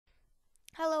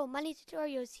Hello, Money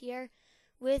Tutorials here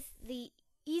with the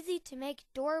easy to make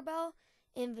doorbell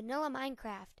in vanilla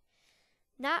Minecraft.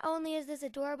 Not only is this a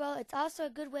doorbell, it's also a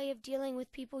good way of dealing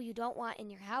with people you don't want in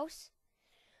your house.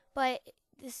 But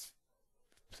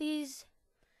please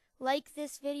like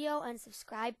this video and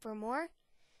subscribe for more.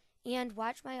 And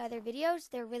watch my other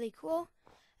videos, they're really cool.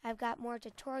 I've got more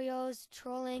tutorials,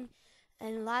 trolling,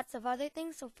 and lots of other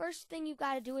things. So first thing you've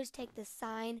got to do is take this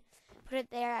sign, put it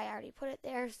there. I already put it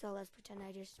there, so let's pretend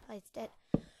I just placed it.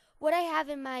 What I have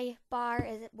in my bar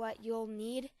is what you'll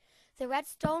need. The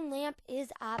redstone lamp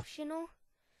is optional.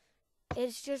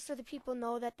 It's just so the people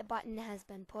know that the button has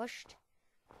been pushed.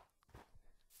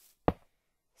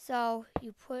 So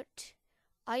you put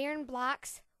iron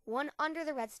blocks, one under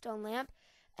the redstone lamp,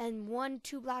 and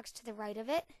 2 blocks to the right of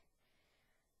it.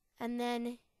 And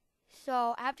then,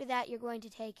 so after that, you're going to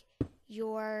take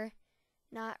your,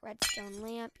 not redstone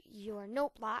lamp, your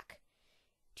note block.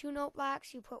 2 note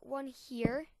blocks, you put one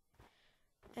here.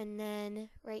 And then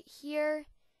right here,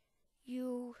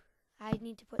 I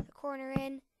need to put the corner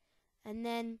in. And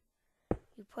then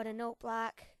you put a note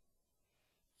block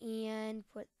and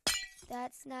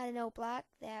that's not a note block,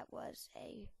 that was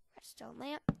a redstone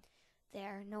lamp.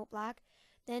 There, note block.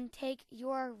 Then take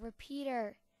your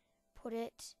repeater, put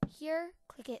it here,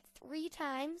 click it 3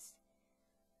 times,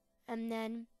 and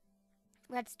then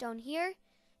redstone here.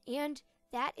 And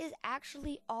that is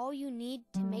actually all you need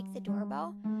to make the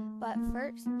doorbell. But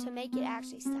first, to make it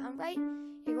actually sound right,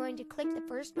 you're going to click the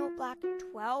first note block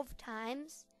 12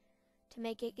 times. To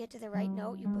make it get to the right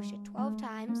note, you push it 12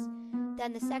 times.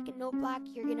 Then the second note block,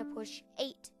 you're going to push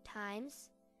 8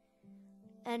 times.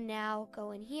 And now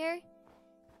go in here,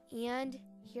 and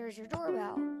here's your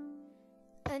doorbell.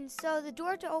 And so the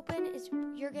door to open is,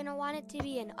 you're going to want it to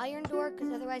be an iron door,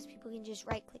 because otherwise people can just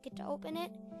right click it to open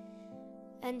it.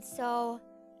 And so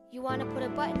you want to put a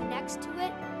button next to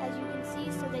it, as you can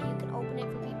see, so that you can open it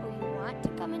for people you want to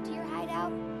come into your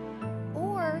hideout.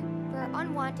 Or for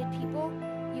unwanted people,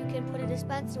 you can put a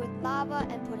dispenser with lava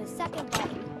and put a second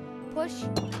button, push,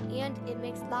 and it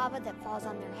makes lava that falls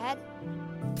on their head.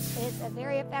 It's a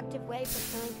very effective way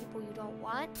for killing people you don't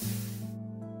want.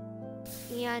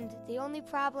 And the only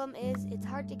problem is it's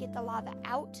hard to get the lava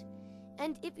out.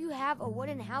 And if you have a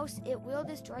wooden house, it will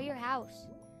destroy your house.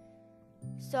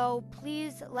 So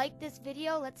please like this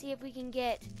video. Let's see if we can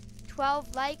get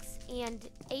 12 likes and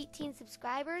 18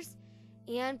 subscribers.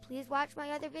 And please watch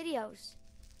my other videos.